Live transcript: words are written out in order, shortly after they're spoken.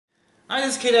Hi,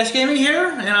 this is K-Gaming here,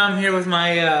 and I'm here with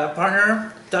my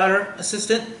partner, daughter,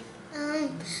 assistant.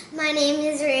 My name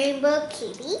is Rainbow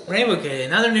Kitty. Rainbow Kitty,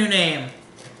 another new name.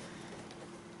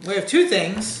 We have two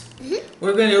things.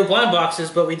 We're going to do blind boxes,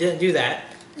 but we didn't do that.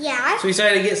 Yeah. So we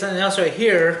decided to get something else right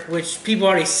here, which people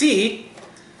already see.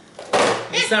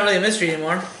 It's not really a mystery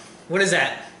anymore. What is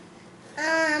that?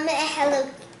 Hello,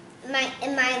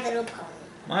 My Little Pony.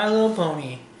 My Little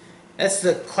Pony. That's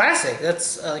the classic.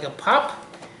 That's like a pop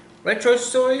retro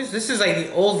stories. This is like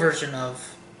the old version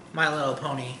of My Little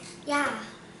Pony. Yeah.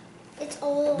 It's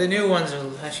old. The new ones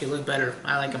will actually look better.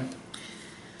 I like them.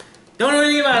 Don't know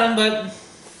anything about them, but...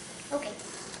 Okay.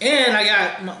 And I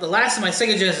got the last of my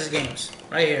SEGA Genesis games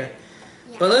right here.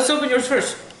 Yeah. But let's open yours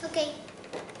first. Okay.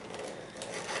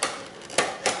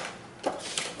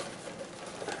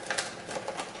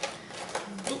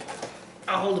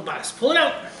 I'll hold the box. Pull it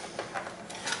out.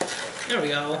 There we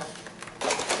go.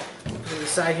 Put it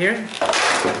aside here.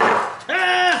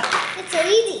 Ah! It's so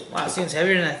easy. Wow, it seems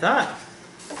heavier than I thought.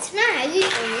 It's not heavy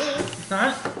for me. It's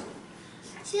not?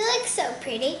 She looks so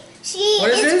pretty. She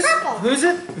What is this? purple. Who is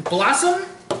it? Blossom?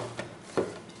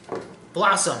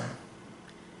 Blossom.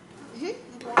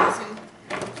 Blossom.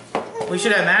 We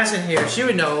should have Madison here. She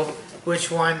would know which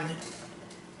one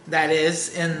that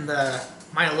is in the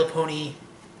My Little Pony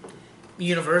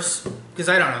universe. Because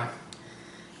I don't know.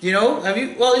 Do you know? Have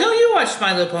you? Well, no, you watched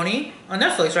My Little Pony on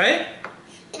Netflix, right?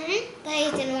 But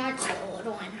I didn't watch the old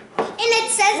one. And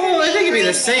it says Well, I think it'd be the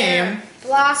right same. there.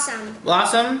 Blossom.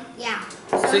 Blossom? Yeah.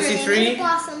 So her name 63? is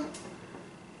Blossom.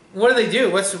 What do they do?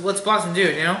 What's Blossom do?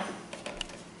 Do you know?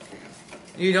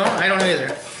 You don't? I don't know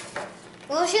either.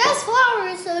 Well, she has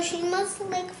flowers, so she must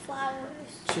like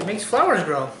flowers. She makes flowers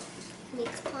grow.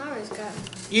 Makes flowers grow.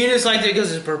 You just liked it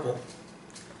because it's purple.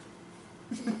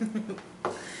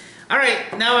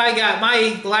 Alright, now I got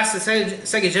the last of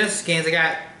SEGA Genesis games. I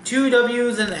got 2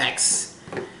 W's and an X.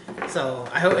 So,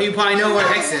 I hope you probably know what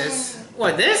X is.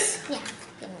 What, this? Yeah.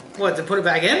 What, to put it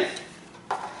back in?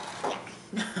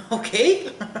 Yeah.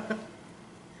 Okay.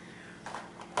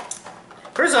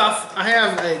 First off, I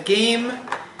have a game.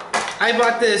 I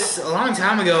bought this a long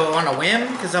time ago on a whim,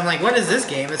 because I'm like, what is this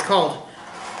game? It's called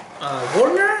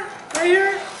Warner, right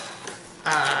here.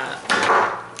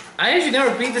 I actually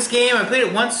never beat this game. I played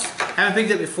it once, haven't picked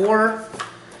it before.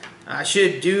 I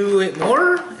should do it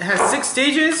more. It has 6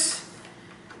 stages.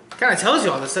 Kind of tells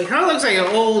you all this. It kind of looks like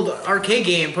an old arcade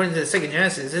game put into the SEGA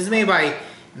Genesis. This is made by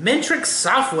Mintrix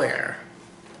Software.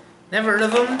 Never heard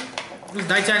of them. It was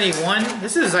 1991.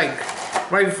 This is like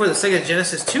right before the SEGA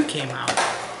Genesis 2 came out.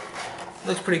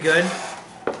 Looks pretty good.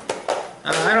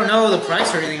 I don't know the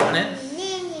price or anything on it.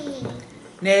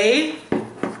 Nay?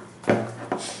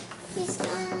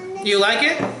 You like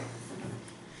it?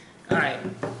 Alright.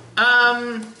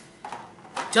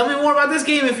 Tell me more about this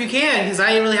game if you can, because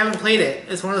I really haven't played it.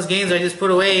 It's one of those games I just put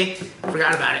away,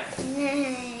 forgot about it.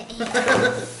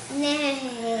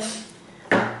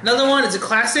 Another one, it's a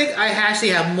classic. I actually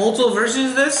have multiple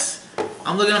versions of this.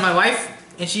 I'm looking at my wife,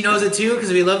 and she knows it too,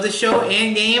 because we love this show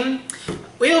and game.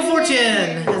 Wheel of Fortune!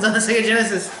 It's on the SEGA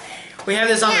Genesis. We have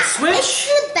this on the Switch.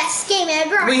 It's the best game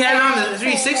ever. We had it on the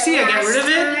 360, I got rid of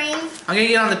it. I'm going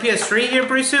to get it on the PS3 here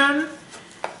pretty soon.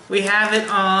 We have it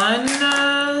on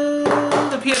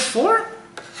the PS4?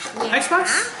 Yeah.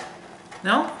 Xbox?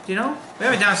 No? Do you know? We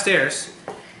have it downstairs.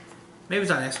 Maybe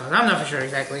it's on Xbox. I'm not for sure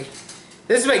exactly.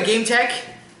 This is by Game Tech.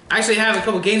 I actually have a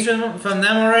couple games from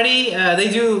them already.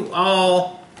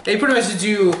 They pretty much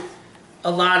do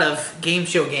a lot of game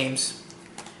show games.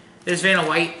 There's Vanna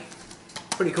White.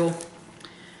 Pretty cool.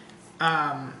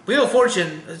 Wheel of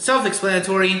Fortune,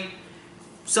 self-explanatory.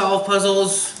 Solve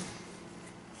puzzles.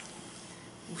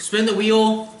 Spin the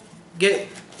wheel. Get,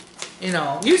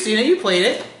 you've seen it, you played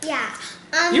it. Yeah.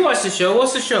 You watched the show.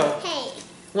 What's the show? Hey.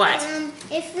 What?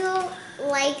 If you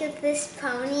like this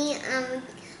pony,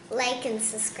 like and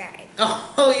subscribe.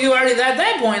 Oh, you already at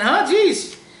that point, huh?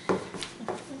 Jeez.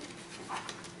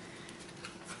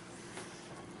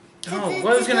 Oh,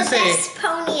 what was I gonna say? Best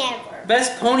pony ever.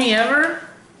 Best pony ever?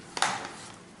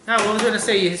 No, what was I gonna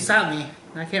say? You stopped me.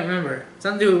 I can't remember.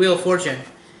 Something to do with Wheel of Fortune.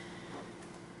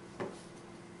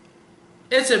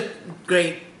 It's a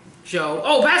great show.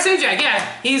 Oh, Pat Sajak,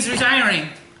 yeah, he's retiring.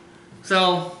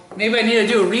 So maybe I need to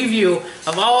do a review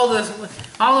of all the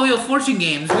Wheel of Fortune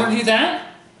games. You want to do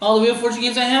that? All the Wheel of Fortune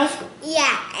games I have?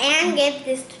 Yeah, and give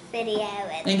this video.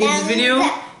 And give this video?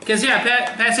 Because yeah,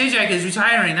 Pat Sajak is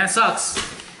retiring. That sucks.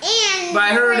 And but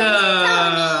I heard you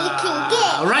can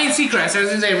get Ryan Seacrest. I was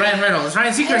gonna say Ryan Reynolds.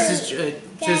 Ryan Seacrest is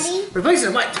just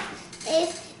replacing what?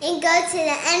 And go to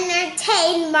the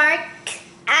entertain mark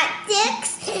at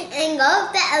 6 and go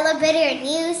up the elevator and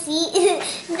you see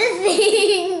this video.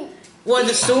 What,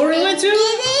 the store we went to? Get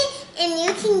it, and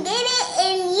you can get it,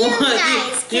 and you What,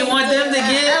 guys do you can want do them to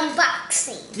get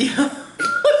unboxing.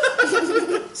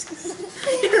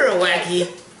 You're a wacky.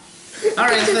 All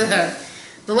right, so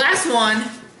the last one.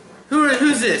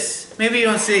 Who's this? Maybe you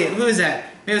don't see it. Who is that?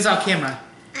 Maybe it's off camera.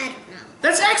 I don't know.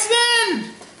 That's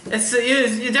X-Men.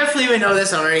 You definitely would know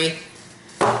this already.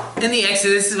 In the X,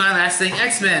 this is my last thing.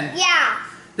 X-Men. Yeah.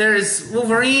 There's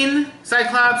Wolverine,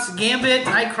 Cyclops, Gambit,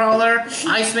 Nightcrawler,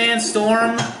 Iceman,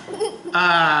 Storm,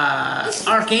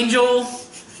 Archangel.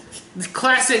 The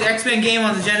classic X-Men game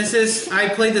on the Genesis. I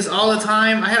played this all the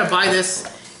time. I had to buy this.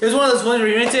 It was one of those ones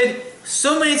we rented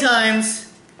so many times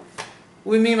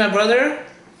with me and my brother.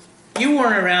 You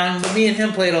weren't around, but me and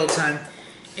him played all the time.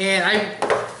 And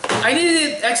I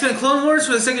needed X-Men Clone Wars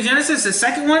for the SEGA Genesis, the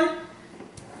second one.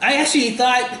 I actually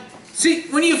thought... See,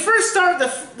 when you first start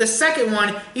the second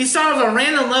one, you start with a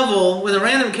random level with a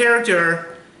random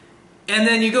character, and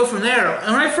then you go from there.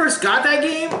 And when I first got that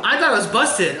game, I thought it was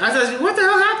busted. I thought, what the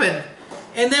hell happened?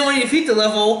 And then when you defeat the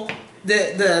level,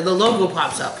 the logo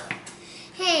pops up.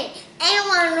 Hey, I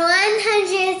want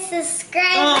 100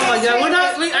 subscribers. Oh my god, we're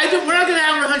not gonna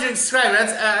have 100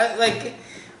 subscribers. That's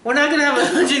we're not gonna have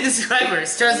 100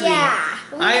 subscribers. Trust me. Yeah,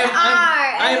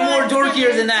 I am more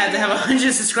dorkier than that to have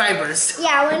 100 subscribers.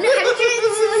 Yeah,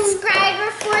 100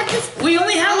 subscribers for this. We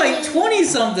only have like 20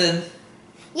 something.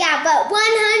 Yeah, but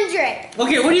 100.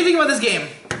 Okay, what do you think about this game?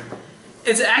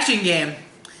 It's an action game.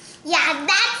 Yeah,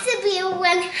 that should be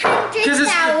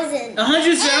 100,000. 100,000?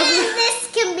 And this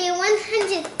can be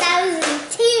 100,000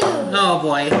 too. Oh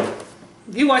boy,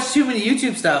 you watch too many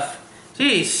YouTube stuff.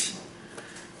 Jeez.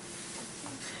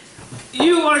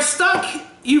 You are stuck.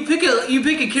 You pick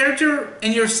a character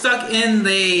and you're stuck in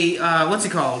the what's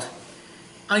it called?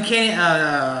 Uncanny.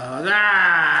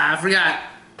 I forgot.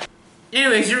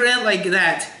 Anyways, you're in like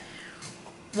that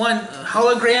one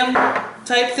hologram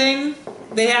type thing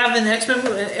they have in the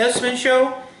X-Men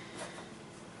show,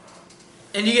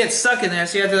 and you get stuck in there.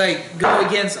 So you have to like go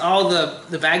against all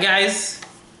the bad guys.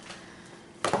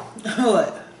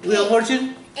 What? Wheel of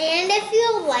Fortune? And if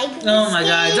you like this oh my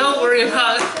god, don't worry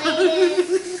about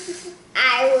it.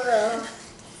 I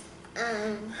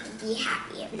will be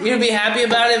happy about it. You're gonna be happy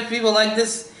about it if people like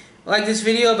this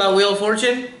video about Wheel of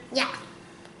Fortune? Yeah.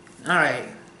 Alright.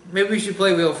 Maybe we should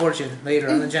play Wheel of Fortune later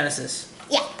on the Genesis.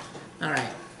 Yeah. Alright.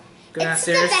 Go It's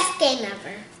downstairs. the best game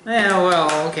ever. Yeah,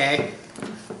 well, okay.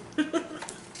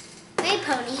 My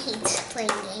pony hates playing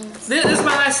games. This is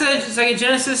my last SEGA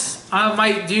Genesis. I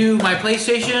might do my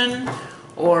PlayStation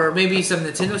or maybe some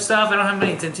Nintendo stuff. I don't have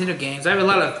many Nintendo games. I have a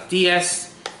lot of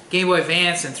DS, Game Boy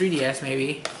Advance, and 3DS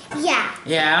maybe. Yeah.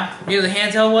 Yeah. You have the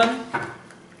handheld one?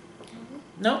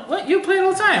 No? What? You play it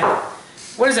all the time.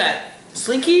 What is that?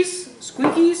 Slinkies?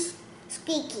 Squeakies?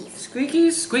 Squeakies.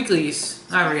 Squeakies? Squeaklies.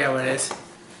 I forget what it is.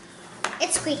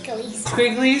 It's squeaklies.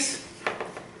 Squeaklies?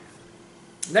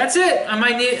 That's it.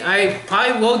 I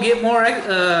probably will get more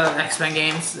X-Men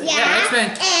games. Yeah,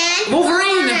 X-Men. And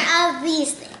Wolverine. more of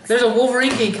these things. There's a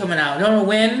Wolverine game coming out. Don't know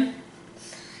when.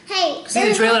 Hey, See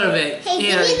the trailer of it. Hey,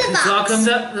 yeah, give me the box. It all comes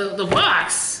up. The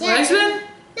box. Yeah, X-Men?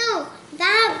 No,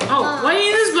 that box. Oh, what do you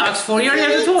need this box for? You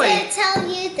already have the toy. I need to tell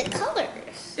you the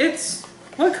colors. It's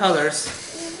what colors?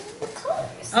 The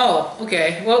colors. Oh,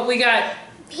 okay. Well, we got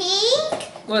Pink,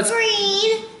 What's-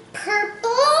 green, purple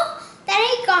that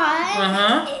I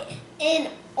got, and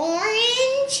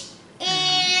orange,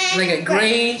 and like a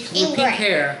gray with and pink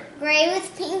hair. Gray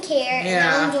with pink hair,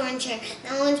 Yeah. and that one's orange hair.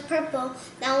 That one's purple.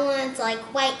 That one's like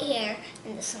white hair,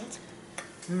 and this one's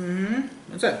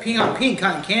What's that? Pink on pink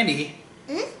cotton candy.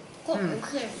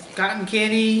 Cotton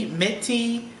candy,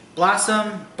 minty,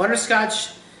 blossom, butterscotch,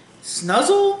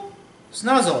 snuzzle?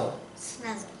 Snuzzle.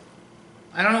 Snuzzle.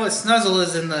 I don't know what snuzzle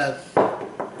is in the...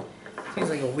 Seems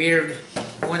like a weird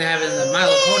one to have in the My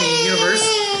Little Pony universe.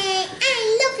 I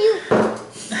love you.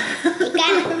 You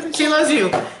got it. She loves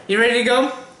you. You ready to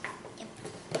go? Yep.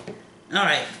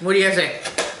 Alright, what do you guys say?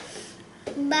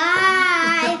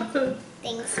 Bye.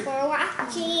 Thanks for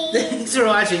watching. Thanks for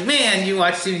watching. Man, you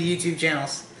watch too many YouTube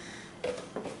channels.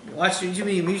 You watch too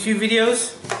many YouTube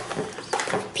videos?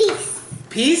 Peace.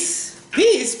 Peace?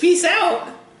 Peace? Peace out?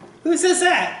 Who says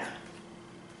that?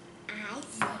 I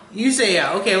say You say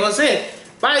yeah. Okay, well say it.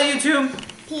 Bye YouTube.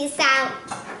 peace out.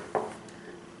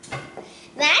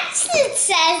 That's it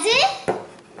says it.